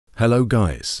Hello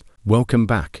guys, welcome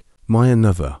back, my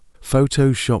another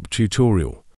Photoshop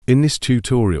tutorial. In this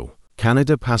tutorial,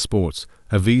 Canada passports,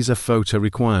 a visa photo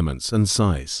requirements and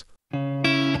size.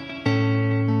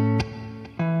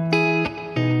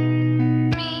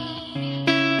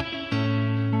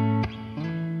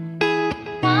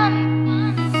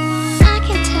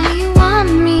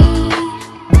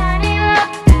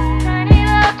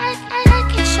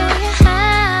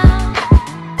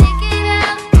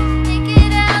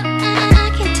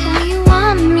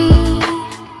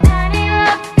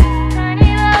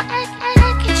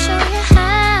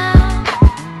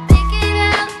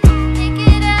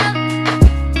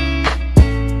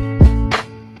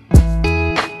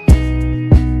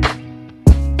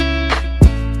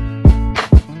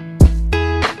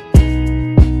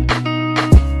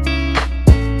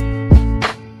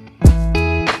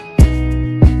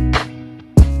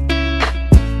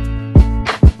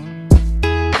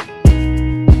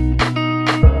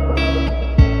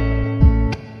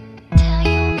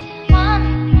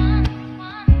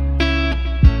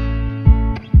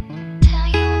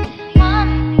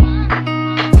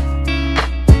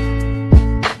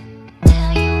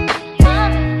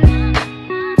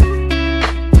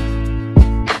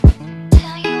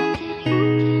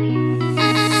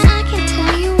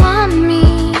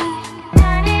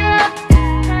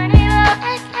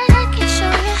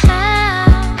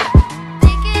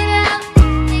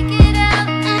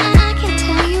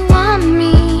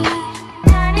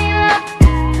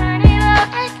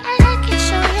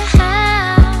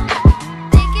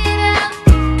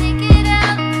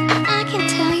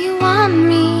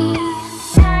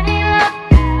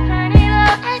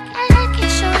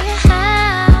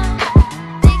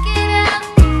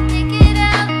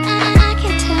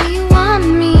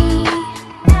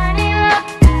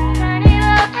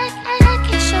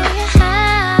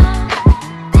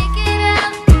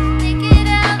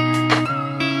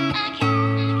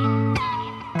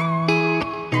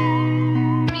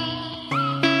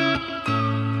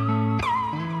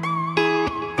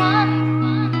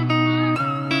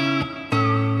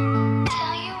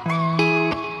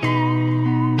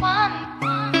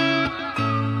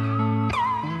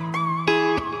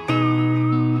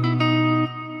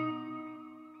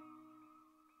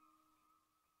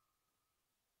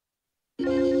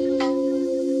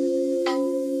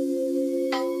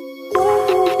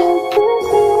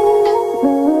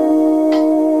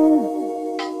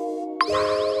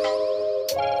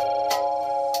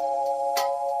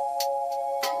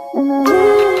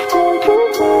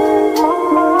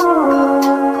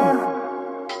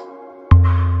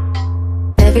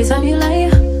 Every time you lie,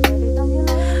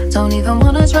 don't even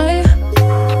wanna try.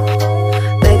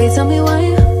 Baby, tell me why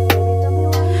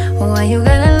you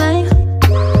gotta lie.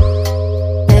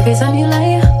 Every time you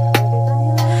lie,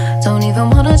 don't even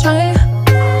wanna try.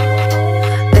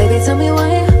 Baby, tell me why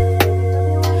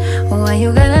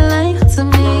you gotta lie to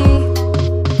me.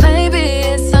 Baby,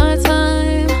 it's our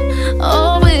time,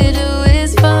 all we do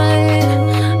is fight.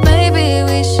 Maybe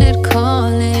we should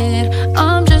call it,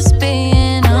 I'm just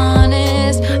being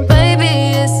honest. Baby,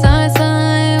 it's our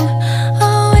time,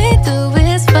 all we do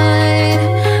is fight.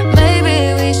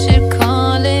 Maybe we should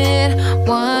call it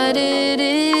what it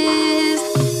is.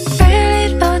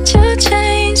 Really thought you'd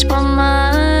change my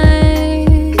mind.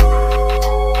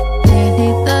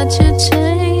 Really thought you'd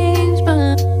change my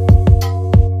mind.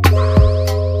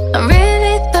 I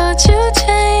really thought you'd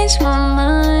change my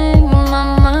mind, my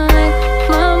mind,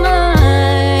 my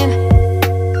mind.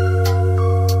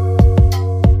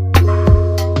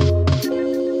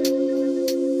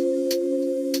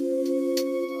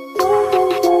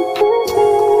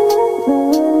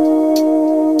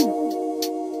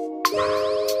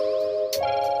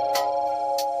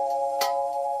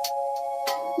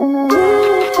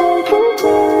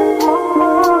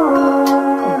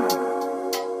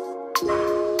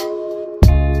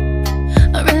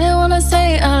 I really wanna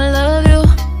say I love you.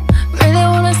 Really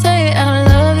wanna say I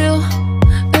love you.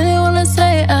 Really wanna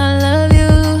say I love you.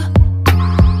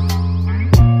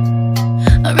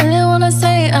 I really wanna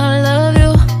say I love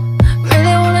you.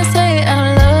 Really wanna say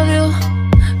I love you.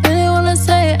 Really wanna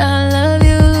say I love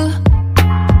you.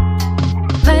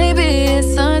 Baby,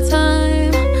 it's our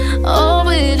time, all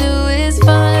we do is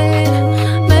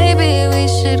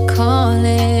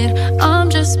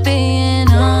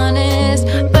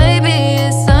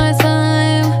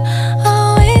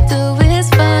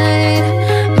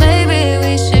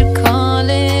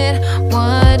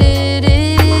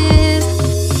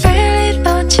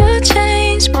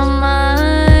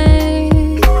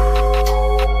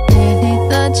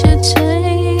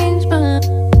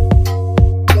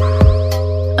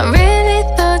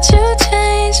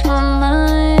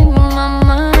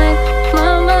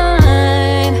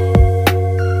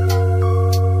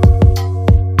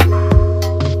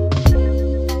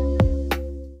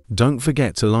Don't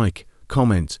forget to like,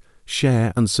 comment,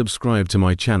 share and subscribe to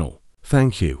my channel.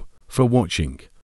 Thank you for watching.